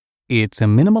It's a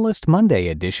Minimalist Monday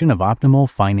edition of Optimal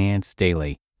Finance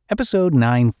Daily, episode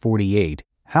 948,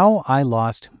 How I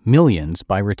Lost Millions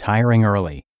by Retiring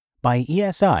Early, by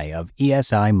ESI of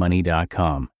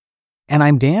esimoney.com. And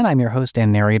I'm Dan, I'm your host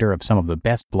and narrator of some of the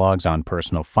best blogs on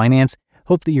personal finance.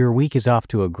 Hope that your week is off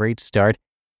to a great start.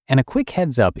 And a quick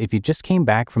heads up, if you just came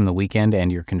back from the weekend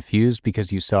and you're confused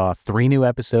because you saw 3 new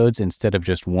episodes instead of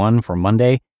just 1 for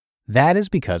Monday, that is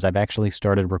because I've actually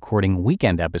started recording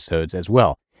weekend episodes as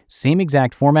well. Same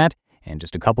exact format, and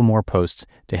just a couple more posts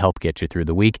to help get you through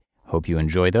the week. Hope you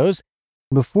enjoy those.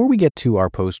 Before we get to our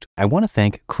post, I want to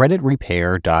thank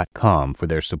creditrepair.com for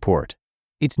their support.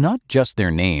 It's not just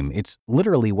their name, it's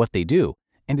literally what they do,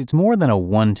 and it's more than a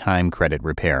one-time credit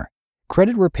repair.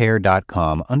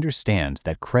 Creditrepair.com understands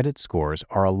that credit scores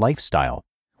are a lifestyle.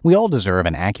 We all deserve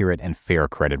an accurate and fair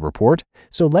credit report,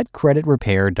 so let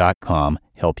creditrepair.com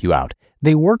help you out.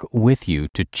 They work with you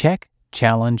to check,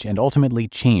 challenge, and ultimately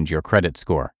change your credit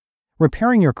score.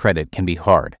 Repairing your credit can be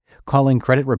hard. Calling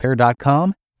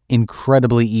creditrepair.com?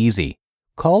 Incredibly easy.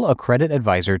 Call a credit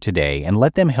advisor today and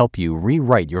let them help you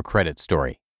rewrite your credit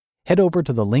story. Head over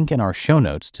to the link in our show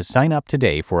notes to sign up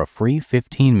today for a free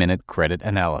 15-minute credit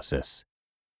analysis.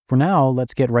 For now,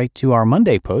 let's get right to our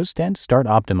Monday post and start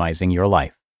optimizing your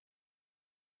life.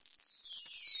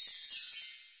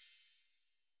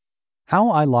 How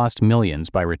I Lost Millions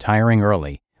by Retiring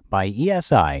Early, by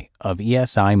ESI of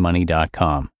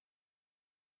esimoney.com.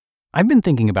 I've been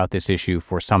thinking about this issue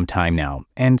for some time now,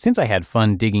 and since I had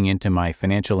fun digging into my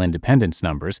financial independence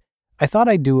numbers, I thought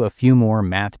I'd do a few more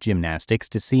math gymnastics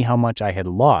to see how much I had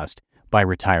lost by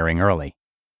retiring early.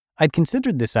 I'd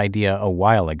considered this idea a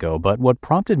while ago, but what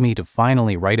prompted me to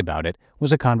finally write about it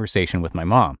was a conversation with my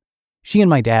mom. She and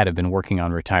my dad have been working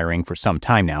on retiring for some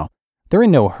time now. They're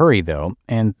in no hurry, though,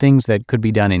 and things that could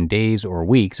be done in days or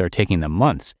weeks are taking them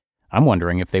months. I'm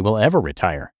wondering if they will ever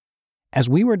retire. As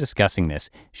we were discussing this,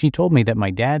 she told me that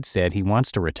my dad said he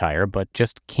wants to retire but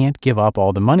just can't give up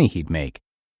all the money he'd make.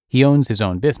 He owns his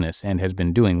own business and has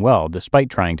been doing well despite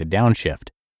trying to downshift.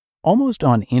 Almost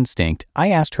on instinct,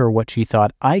 I asked her what she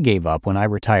thought I gave up when I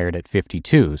retired at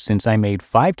 52, since I made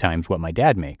 5 times what my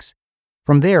dad makes.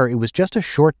 From there, it was just a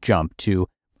short jump to,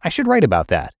 I should write about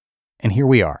that. And here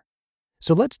we are.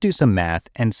 So let's do some math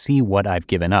and see what I've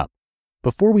given up.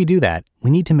 Before we do that,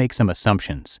 we need to make some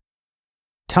assumptions.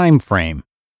 Time frame.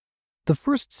 The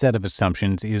first set of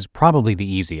assumptions is probably the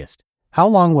easiest. How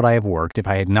long would I have worked if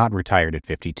I had not retired at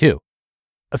 52?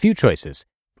 A few choices.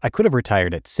 I could have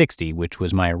retired at 60, which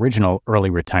was my original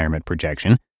early retirement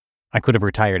projection. I could have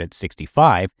retired at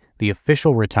 65, the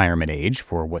official retirement age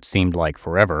for what seemed like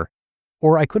forever.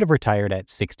 Or I could have retired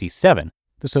at 67,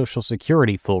 the Social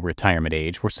Security full retirement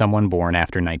age for someone born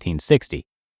after 1960.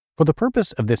 For the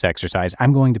purpose of this exercise,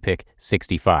 I'm going to pick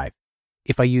 65.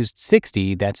 If I used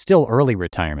 60, that's still early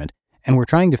retirement, and we're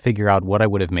trying to figure out what I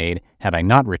would have made had I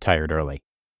not retired early.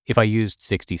 If I used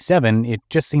 67, it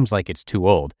just seems like it's too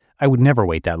old. I would never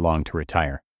wait that long to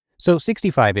retire. So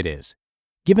 65 it is.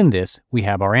 Given this, we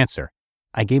have our answer.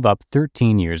 I gave up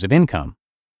 13 years of income.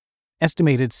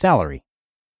 Estimated salary.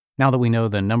 Now that we know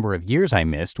the number of years I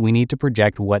missed, we need to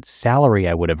project what salary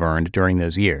I would have earned during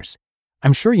those years.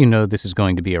 I'm sure you know this is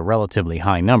going to be a relatively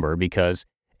high number because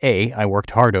A, I worked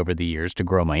hard over the years to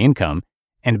grow my income,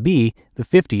 and B, the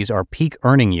 50s are peak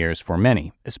earning years for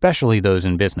many, especially those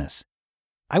in business.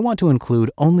 I want to include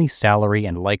only salary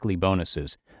and likely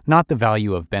bonuses, not the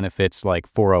value of benefits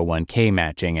like 401k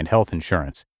matching and health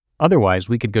insurance. Otherwise,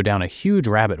 we could go down a huge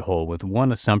rabbit hole with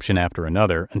one assumption after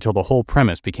another until the whole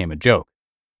premise became a joke.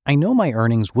 I know my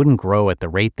earnings wouldn't grow at the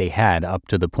rate they had up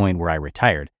to the point where I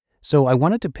retired, so I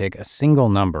wanted to pick a single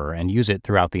number and use it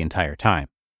throughout the entire time.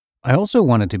 I also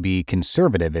wanted to be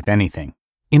conservative, if anything.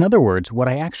 In other words, what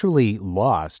I actually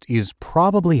lost is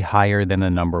probably higher than the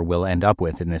number we'll end up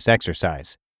with in this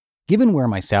exercise. Given where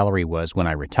my salary was when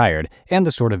I retired and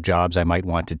the sort of jobs I might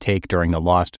want to take during the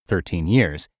lost 13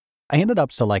 years, I ended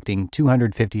up selecting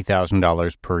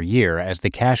 $250,000 per year as the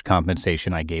cash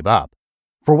compensation I gave up.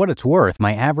 For what it's worth,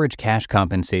 my average cash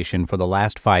compensation for the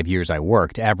last 5 years I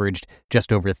worked averaged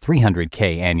just over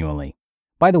 $300K annually.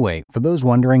 By the way, for those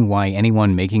wondering why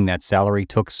anyone making that salary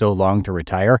took so long to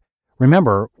retire,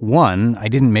 remember, 1, I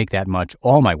didn't make that much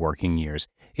all my working years.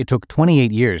 It took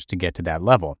 28 years to get to that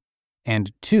level.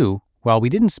 And 2, while we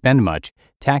didn't spend much,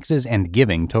 taxes and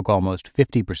giving took almost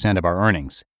 50% of our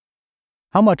earnings.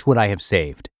 How much would I have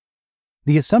saved?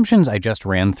 The assumptions I just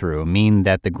ran through mean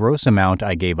that the gross amount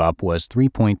I gave up was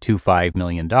 $3.25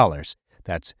 million.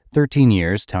 That's 13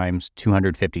 years times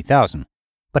 $250,000.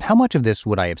 But how much of this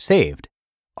would I have saved?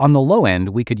 On the low end,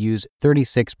 we could use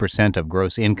 36% of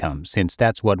gross income, since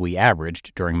that's what we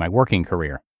averaged during my working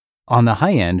career. On the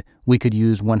high end, we could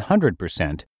use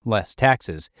 100% less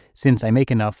taxes, since I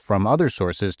make enough from other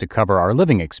sources to cover our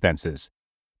living expenses.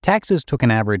 Taxes took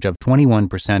an average of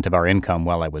 21% of our income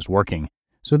while I was working,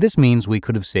 so this means we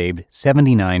could have saved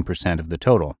 79% of the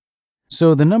total.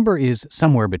 So the number is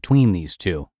somewhere between these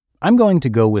two. I'm going to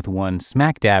go with one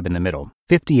smack dab in the middle,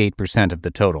 58% of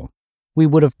the total. We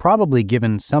would have probably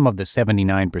given some of the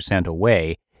 79%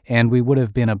 away, and we would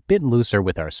have been a bit looser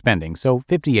with our spending, so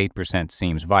 58%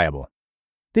 seems viable.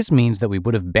 This means that we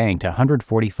would have banked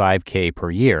 $145K per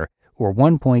year, or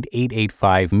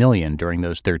 $1.885 million during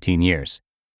those 13 years.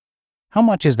 How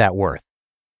much is that worth?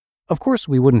 Of course,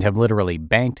 we wouldn't have literally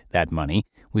banked that money,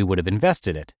 we would have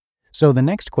invested it. So the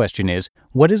next question is,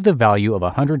 what is the value of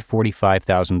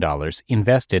 $145,000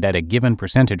 invested at a given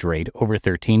percentage rate over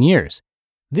 13 years?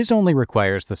 This only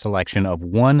requires the selection of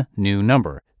one new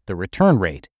number, the return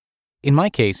rate. In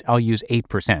my case, I'll use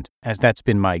 8%, as that's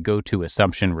been my go-to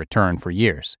assumption return for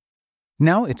years.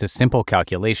 Now it's a simple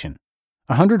calculation.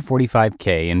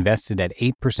 $145K invested at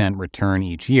 8% return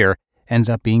each year ends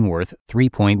up being worth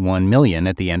 $3.1 million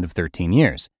at the end of 13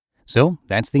 years. So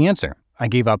that's the answer. I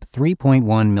gave up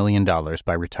 $3.1 million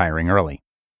by retiring early.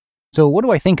 So what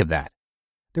do I think of that?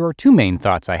 There are two main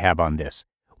thoughts I have on this.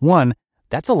 One,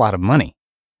 that's a lot of money.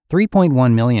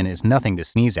 $3.1 million is nothing to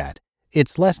sneeze at.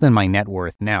 It's less than my net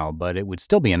worth now, but it would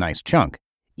still be a nice chunk.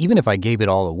 Even if I gave it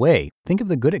all away, think of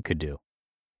the good it could do.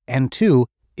 And two,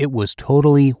 it was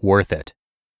totally worth it.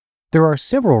 There are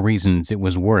several reasons it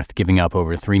was worth giving up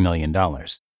over $3 million.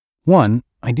 One,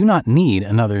 I do not need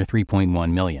another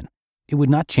 $3.1 million. It would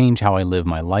not change how I live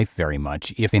my life very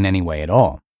much, if in any way at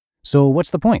all. So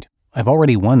what's the point? I've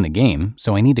already won the game,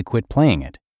 so I need to quit playing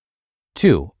it.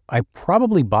 Two, I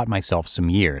probably bought myself some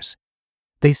years.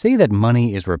 They say that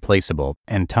money is replaceable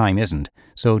and time isn't,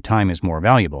 so time is more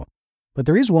valuable. But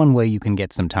there is one way you can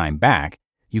get some time back.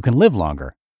 You can live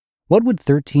longer. What would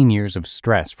 13 years of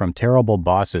stress from terrible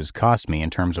bosses cost me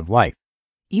in terms of life?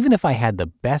 Even if I had the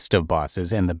best of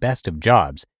bosses and the best of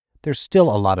jobs, there's still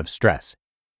a lot of stress.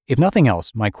 If nothing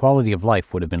else, my quality of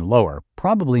life would have been lower,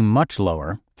 probably much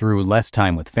lower, through less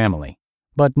time with family.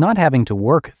 But not having to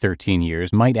work 13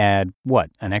 years might add,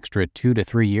 an extra 2 to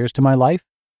 3 years to my life?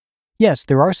 Yes,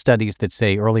 there are studies that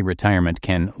say early retirement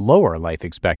can lower life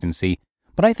expectancy,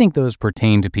 but I think those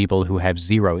pertain to people who have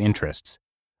zero interests.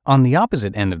 On the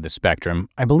opposite end of the spectrum,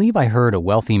 I believe I heard a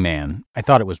wealthy man, I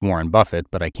thought it was Warren Buffett,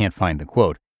 but I can't find the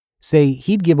quote, say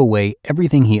he'd give away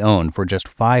everything he owned for just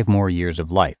 5 more years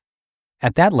of life.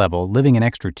 At that level, living an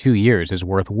extra 2 years is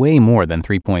worth way more than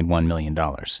 $3.1 million.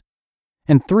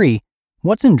 And 3,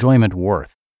 what's enjoyment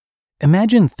worth?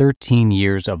 Imagine 13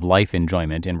 years of life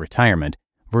enjoyment in retirement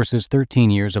versus 13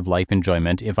 years of life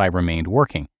enjoyment if I remained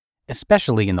working,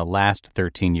 especially in the last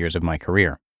 13 years of my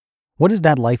career. What is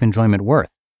that life enjoyment worth?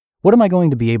 What am I going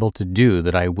to be able to do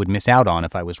that I would miss out on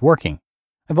if I was working?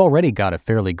 I've already got a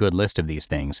fairly good list of these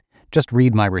things. Just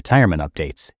read my retirement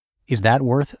updates. Is that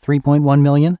worth $3.1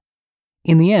 million?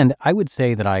 In the end, I would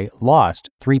say that I lost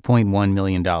 $3.1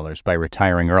 million by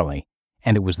retiring early,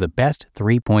 and it was the best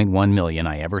 $3.1 million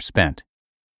I ever spent.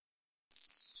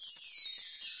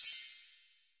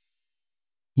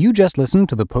 You just listened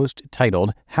to the post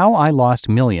titled, How I Lost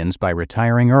Millions by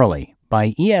Retiring Early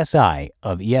by ESI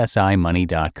of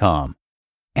esimoney.com.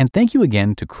 And thank you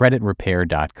again to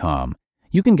creditrepair.com.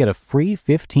 You can get a free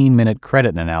 15-minute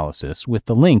credit analysis with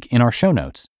the link in our show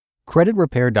notes.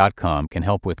 CreditRepair.com can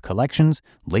help with collections,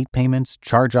 late payments,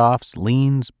 charge-offs,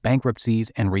 liens,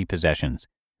 bankruptcies, and repossessions.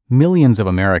 Millions of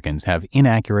Americans have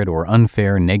inaccurate or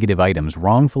unfair negative items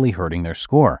wrongfully hurting their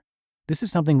score. This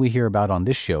is something we hear about on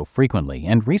this show frequently,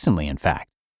 and recently, in fact.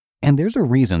 And there's a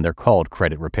reason they're called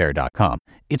CreditRepair.com.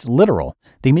 It's literal.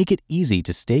 They make it easy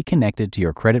to stay connected to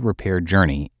your credit repair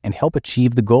journey and help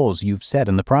achieve the goals you've set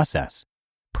in the process.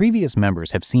 Previous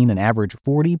members have seen an average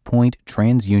 40-point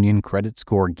TransUnion credit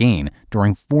score gain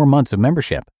during 4 months of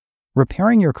membership.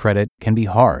 Repairing your credit can be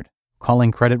hard.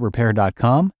 Calling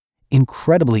CreditRepair.com?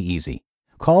 Incredibly easy.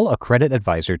 Call a credit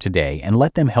advisor today and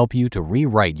let them help you to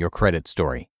rewrite your credit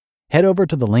story. Head over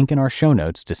to the link in our show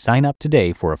notes to sign up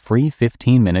today for a free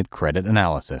 15-minute credit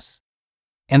analysis.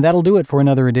 And that'll do it for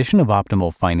another edition of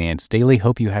Optimal Finance Daily.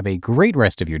 Hope you have a great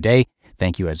rest of your day.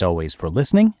 Thank you as always for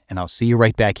listening, and I'll see you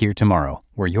right back here tomorrow,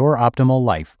 where your optimal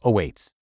life awaits.